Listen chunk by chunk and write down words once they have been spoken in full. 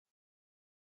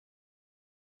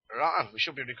Right, we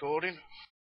should be recording.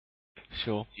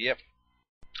 Sure. Yep.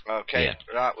 Okay, Yeah.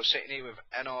 right, we're sitting here with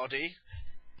NRD.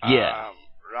 Yeah.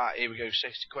 Right, here we go,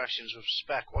 60 questions with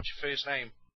Speck. What's your first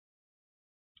name?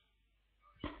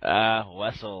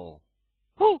 Wessel.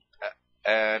 Woo!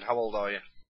 And how old are you?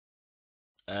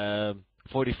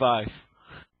 45.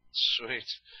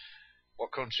 Sweet.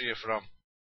 What country are you from?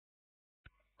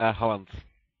 Holland.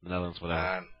 Netherlands, whatever.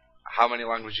 And how many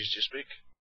languages do you speak?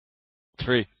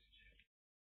 3.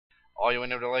 Are you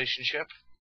in a relationship?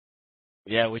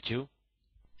 Yeah, with you?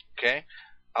 Okay.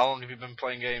 How long have you been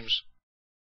playing games?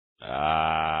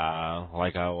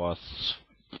 Like I was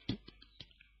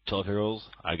 12 years old,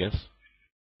 I guess.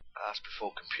 That's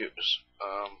before computers.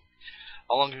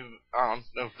 How long have you...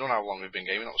 no, don't know how long we've been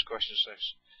gaming. That was question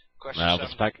 6. Question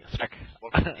 7. Speck.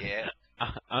 What, yeah.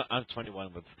 I'm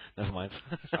 21, but never mind.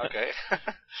 Okay.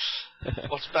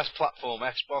 What's the best platform?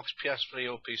 Xbox, PS3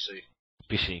 or PC?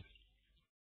 PC.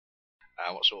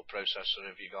 What sort of processor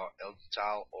have you got?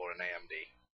 Intel or an AMD?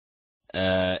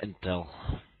 Intel.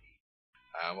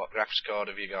 What graphics card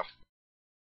have you got?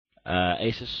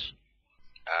 Asus.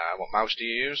 What mouse do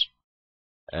you use?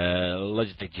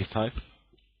 Logitech G5.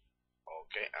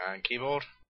 Okay, and keyboard?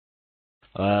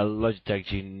 Logitech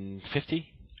G50.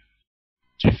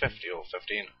 250 or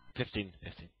 15? 15.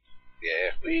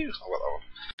 Yeah, wee, I got that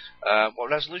one. What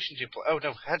resolution do you play? Oh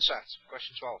no, headset.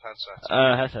 Question 12, headset.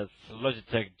 Headset.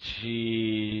 Logitech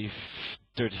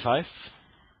G35.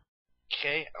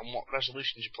 Okay, and what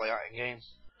resolution do you play at in game?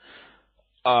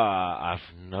 I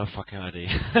have no fucking idea.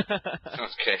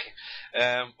 Okay.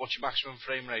 What's your maximum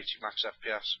frame rate, your max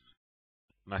FPS?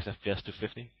 Max FPS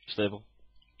 250, stable.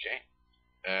 Okay.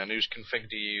 And whose config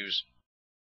do you use?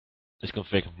 This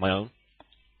config, my own.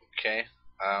 Okay.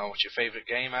 What's your favourite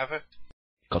game ever?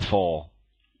 Got 4.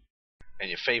 And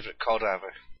your favourite COD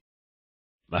ever?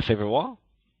 My favorite what?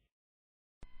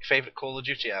 Your favourite Call of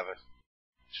Duty ever?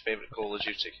 Your favourite Call of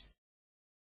Duty?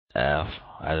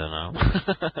 I don't know.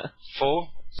 4?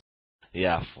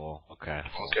 Yeah, 4. Okay.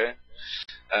 4. Okay.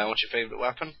 What's your favourite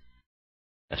weapon?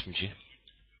 SMG.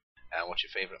 And what's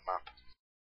your favourite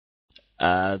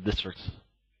map? District.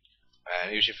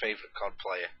 And who's your favourite COD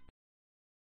player?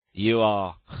 You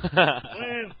are.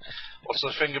 What's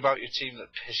the thing about your team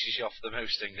that pisses you off the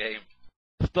most in game?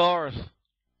 Stars.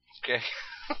 Okay.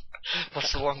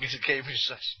 What's the longest gaming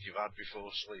session you've had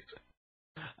before sleeping?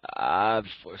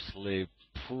 Before sleep.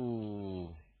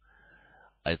 Pooh.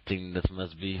 I think that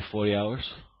must be 40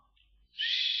 hours.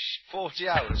 40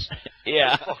 hours?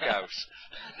 Yeah. Fuck house.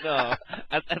 No,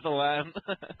 at the LAN.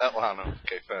 At LAN,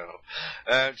 okay, fair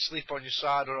enough. Sleep on your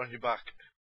side or on your back?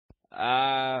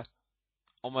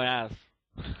 On my ass.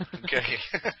 Okay.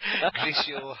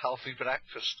 Greasy or healthy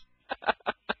breakfast?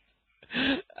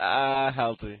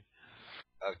 Healthy.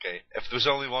 Okay. If there was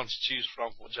only one to choose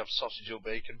from, would you have sausage or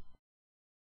bacon?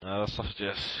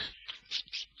 Sausages.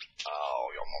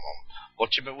 Oh, your mum.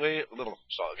 What's your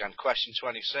start again. Question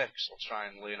 26. I'll try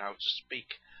and learn how to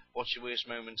speak. What's your worst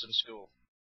moment in school?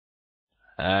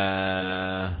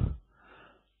 I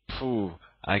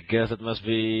guess it must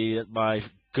be that my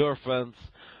girlfriends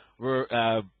were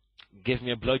giving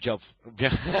me a blowjob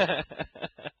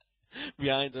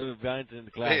behind in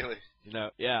the class. Really? You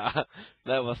know, yeah,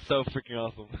 that was so freaking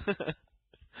awesome.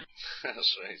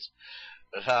 Sweet.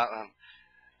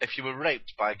 If you were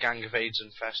raped by a gang of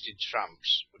AIDS-infested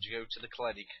tramps, would you go to the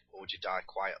clinic or would you die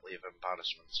quietly of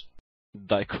embarrassment?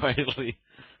 Die quietly.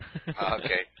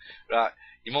 Okay. Right.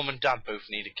 Your mum and dad both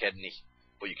need a kidney,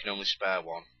 but you can only spare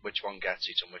one. Which one gets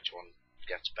it and which one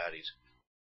gets buried?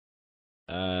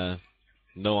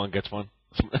 No one gets one.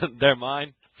 They're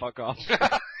mine. Fuck off.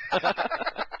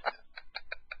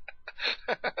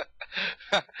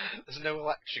 There's no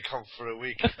electric on for a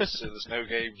week, so there's no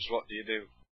games. What do you do?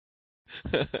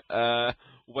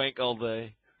 Wank all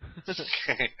day.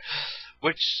 Okay.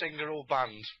 Which singer or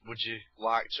band would you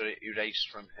like to erase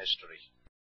from history?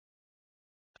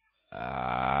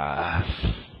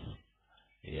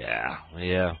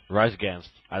 Yeah. Rise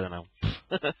Against. I don't know.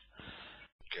 Okay.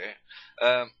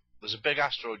 There's a big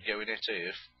asteroid going at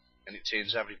Earth, and it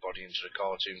turns everybody into a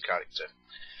cartoon character.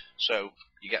 So,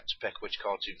 you get to pick which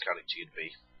cartoon character you'd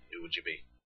be. Who would you be?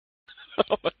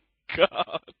 Oh my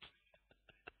god.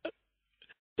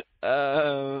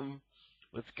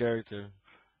 Which character?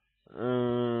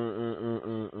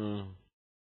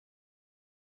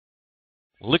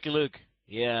 Lucky Luke.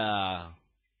 Yeah.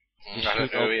 I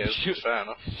don't know who he is. Fair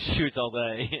enough. Shoot all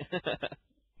day.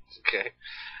 Okay.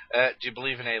 Do you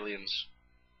believe in aliens?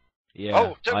 Yeah.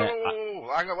 Oh,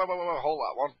 hang on, wait, hold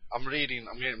that one. I'm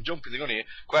jumping the gun here.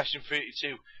 Question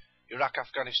 32.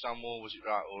 Iraq-Afghanistan war, was it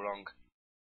right or wrong?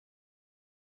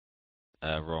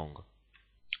 Wrong.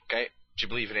 Okay. Do you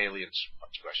believe in aliens?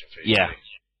 That's a question for you. Yeah.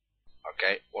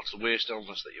 Okay. What's the worst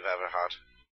illness that you've ever had?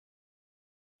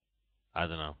 I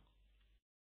don't know.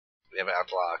 Have you ever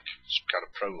had, like, some kind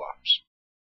of prolapse?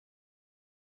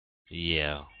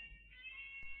 Yeah.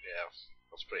 Yeah,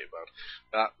 that's pretty bad.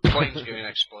 The plane's going to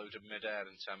explode in mid-air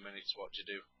in 10 minutes. What do you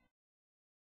do?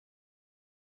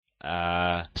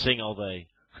 Sing all day.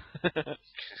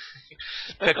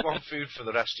 Pick one food for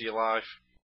the rest of your life.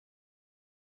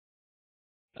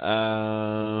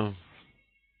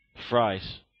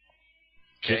 Fries.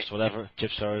 Okay. Chips, whatever.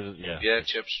 Chips are, yeah. Yeah,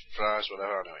 chips, fries,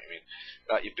 whatever, I know what you mean.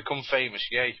 Right, you've become famous,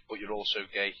 yay, but you're also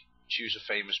gay. Choose a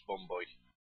famous bum boy.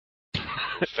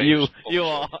 You bum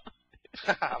are.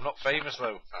 I'm not famous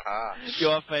though. Aha. You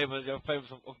are famous. You're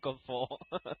famous of Godfall.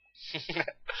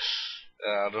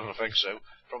 I don't think so.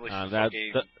 Probably for that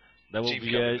fucking will Team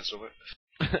be Kevin or something.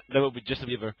 that will be Justin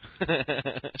Bieber.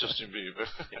 Justin Bieber.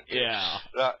 Okay. Yeah.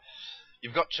 Right,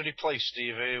 you've got to replace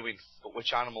Steve Irwin, but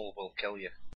which animal will kill you?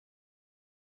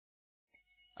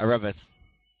 A rabbit.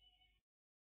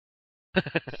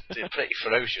 They're pretty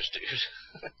ferocious, dude.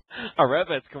 A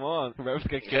rabbit, come on. A rabbit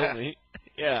can kill me.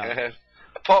 Yeah.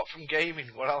 Apart from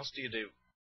gaming, what else do you do?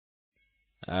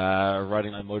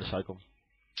 Riding my motorcycle.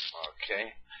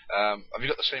 Okay. Have you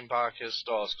got the same bike as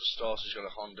Stars? Because Stars has got a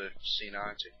Honda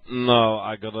C90. No,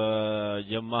 I got a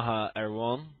Yamaha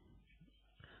R1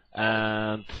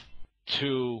 and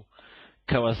 2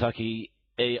 Kawasaki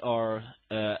AR.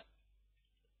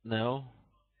 No.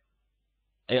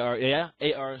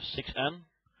 AR6N.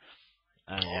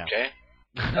 Yeah. Okay.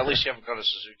 At least you haven't got a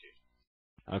Suzuki.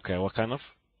 Okay, what kind of?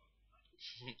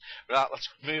 Right, let's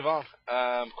move on.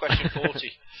 Question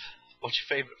 40. What's your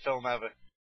favourite film ever?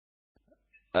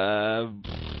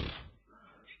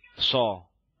 Saw.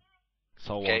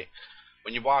 Saw Okay. one.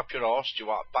 When you wipe your arse, do you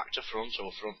wipe back to front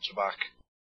or front to back?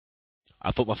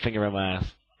 I put my finger in my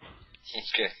ass.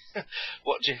 Okay.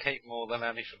 What do you hate more than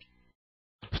anything?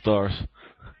 Stars.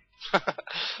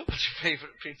 What's your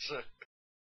favourite pizza?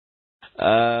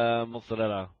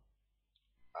 Mozzarella.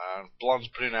 Blondes,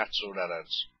 brunettes or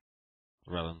redheads?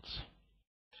 Relance.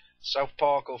 South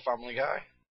Park or Family Guy?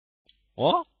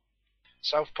 What?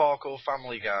 South Park or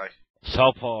Family Guy?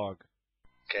 South Park.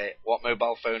 Okay. What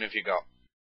mobile phone have you got?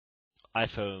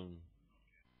 iPhone.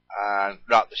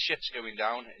 Right, the shit's going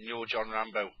down and you're John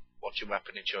Rambo. What's your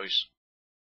weapon of choice?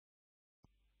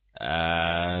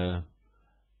 That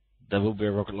will be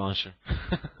a rocket launcher.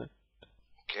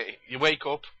 Okay. You wake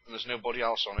up and there's nobody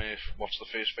else on Earth. What's the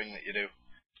first thing that you do?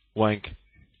 Wank.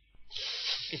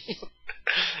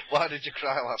 Why did you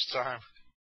cry last time?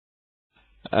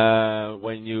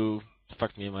 When you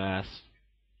fucked me in my ass.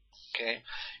 Okay.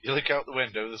 You look out the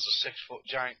window, there's a 6-foot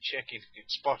giant chicken. It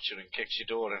spots you and kicks your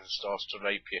door in and starts to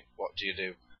rape you. What do you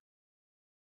do?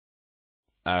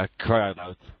 Cry out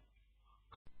loud.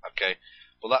 Okay.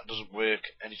 Well, that doesn't work,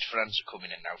 and his friends are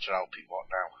coming in now to help you. What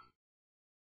now?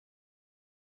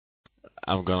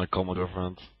 I'm gonna call my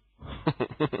girlfriend.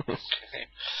 Okay.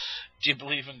 Do you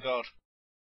believe in God?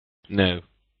 No.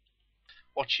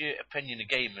 What's your opinion of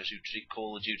gamers who treat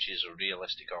Call of Duty as a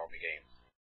realistic army game?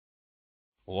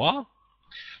 What?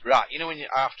 Right, you know when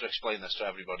I have to explain this to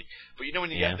everybody, but you know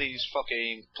when you Yeah. get these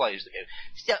fucking players that go,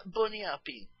 stop bunny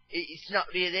hopping, it's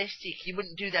not realistic, you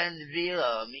wouldn't do that in the real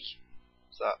army.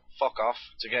 So, fuck off,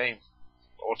 it's a game.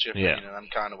 What's your opinion of them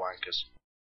kind of wankers?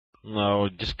 No,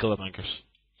 just kill the anchors.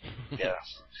 Yeah.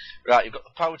 Right, you've got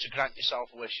the power to grant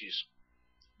yourself wishes,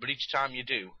 but each time you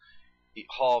do, it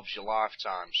halves your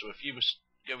lifetime. So if you were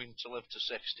going to live to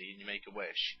 60 and you make a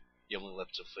wish, you only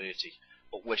live to 30.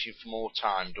 But wishing for more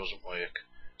time doesn't work.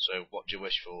 So what do you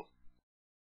wish for?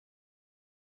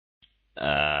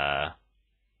 I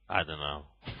don't know.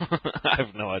 I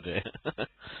have no idea.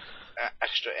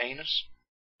 Extra anus?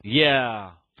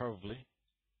 Yeah, probably.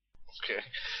 Okay.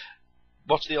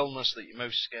 What's the illness that you're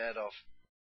most scared of?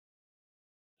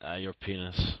 Your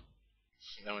penis.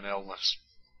 No, an illness.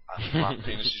 My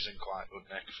penis is in quite good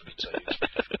nick for its age.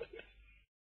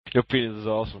 Your penis is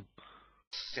awesome.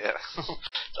 Yeah,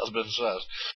 that's been said.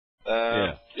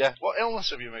 Yeah. What illness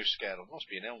have you most scared of? Must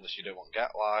be an illness you don't want to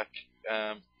get, like,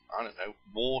 I don't know,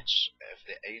 warts of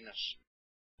the anus.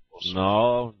 Or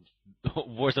something. No,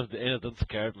 words of the anus don't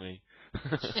scare me.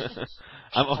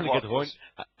 I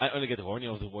only get horny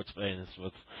of the words of anus,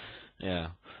 but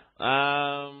yeah.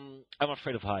 I'm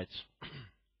afraid of heights.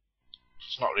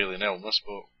 It's not really an illness,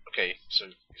 but okay, so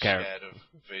you're scared of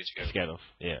vertigo. Scared of,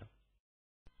 yeah.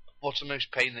 What's the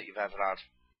most pain that you've ever had?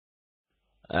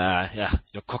 Yeah,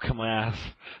 you're cocking my ass.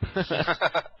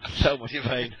 So much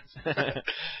pain. Do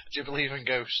you believe in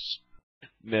ghosts?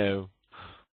 No.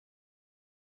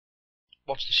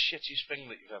 What's the shittiest thing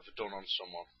that you've ever done on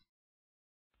someone?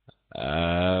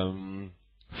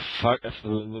 Fuck.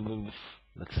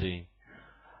 Let's see.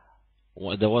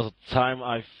 Well, there was a time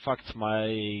I fucked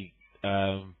my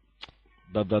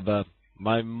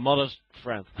my mother's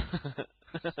friend.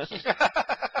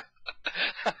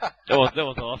 That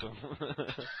was awesome.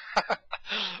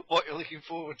 What are you looking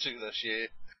forward to this year?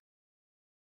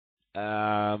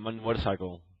 My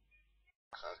motorcycle.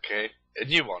 Okay. A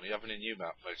new one? You having a new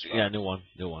motorcycle? Yeah, new one.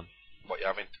 What you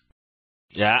having?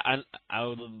 Yeah, and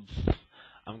I'm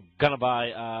gonna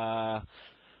buy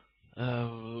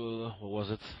what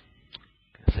was it?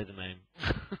 Can't say the name.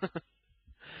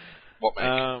 What make?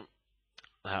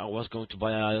 I was going to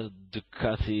buy a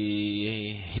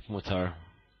Ducati Hipmotor.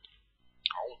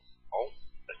 Oh,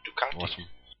 a Ducati. Awesome.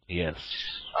 Yes.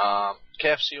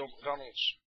 KFC or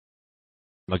McDonald's?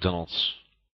 McDonald's.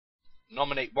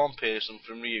 Nominate one person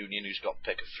from Reunion who's got to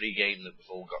pick a free game that we've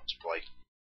all got to play.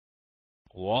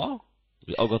 What?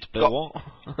 We all got to play what?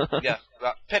 Yeah,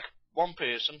 right. Pick one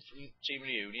person from Team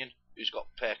Reunion who's got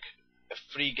to pick a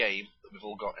free game that we've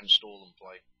all got to install and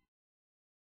play.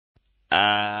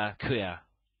 Kuya.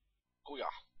 Kuya.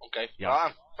 Okay. Yeah.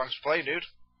 Right, thanks for playing, dude.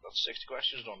 That's 60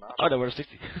 questions done now. Oh, there were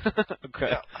 60. Okay.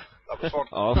 Yeah, that was fun.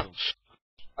 Awesome.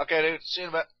 Okay, dude. See you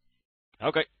in a bit.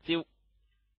 Okay, see you.